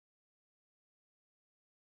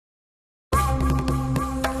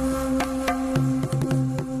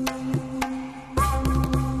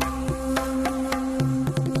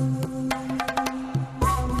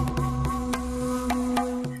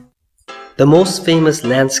The most famous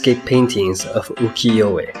landscape paintings of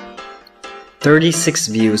Ukiyo-e. 36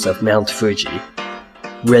 views of Mount Fuji.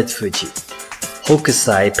 Red Fuji.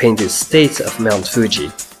 Hokusai painted states of Mount Fuji,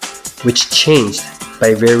 which changed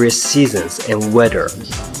by various seasons and weather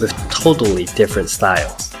with totally different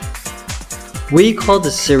styles. We call the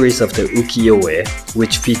series of the Ukiyo-e,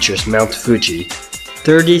 which features Mount Fuji,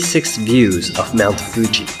 36 views of Mount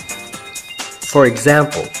Fuji. For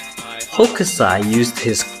example, Hokusai used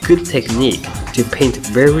his good technique to paint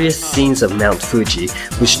various scenes of Mount Fuji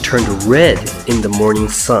which turned red in the morning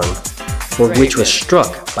sun, or which was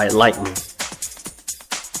struck by lightning.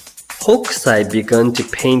 Hokusai began to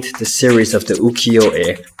paint the series of the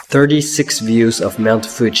Ukiyo-e, 36 views of Mount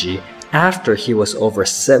Fuji, after he was over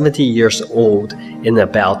 70 years old in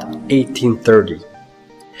about 1830.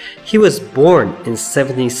 He was born in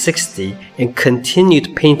 1760 and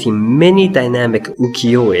continued painting many dynamic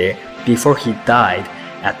ukiyo-e before he died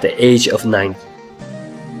at the age of 90.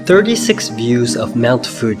 36 views of Mount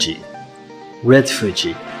Fuji. Red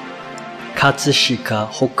Fuji. Katsushika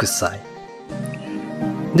Hokusai.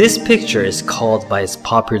 This picture is called by its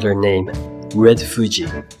popular name, Red Fuji.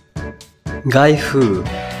 Gaifu,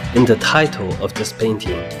 in the title of this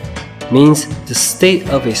painting, means the state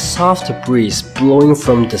of a soft breeze blowing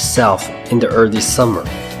from the south in the early summer.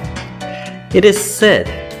 It is said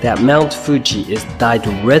that Mount Fuji is dyed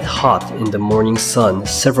red hot in the morning sun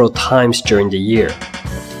several times during the year.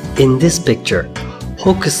 In this picture,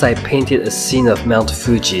 Hokusai painted a scene of Mount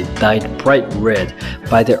Fuji dyed bright red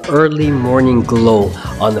by the early morning glow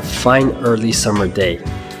on a fine early summer day.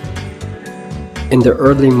 In the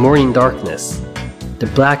early morning darkness, the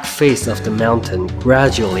black face of the mountain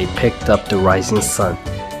gradually picked up the rising sun,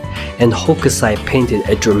 and Hokusai painted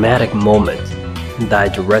a dramatic moment,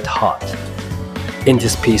 dyed red hot, in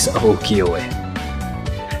this piece of ukiyo-e.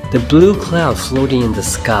 The blue cloud floating in the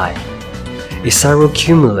sky, a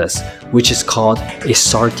cirrocumulus, which is called a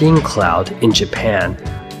sardine cloud in Japan,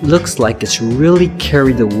 looks like it's really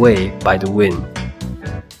carried away by the wind.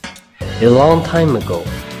 A long time ago,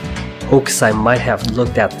 Hokusai might have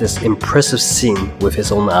looked at this impressive scene with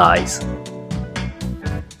his own eyes.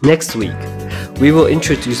 Next week, we will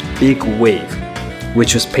introduce Big Wave,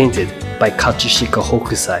 which was painted by Katsushika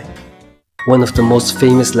Hokusai, one of the most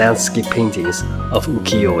famous landscape paintings of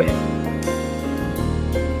ukiyo-e.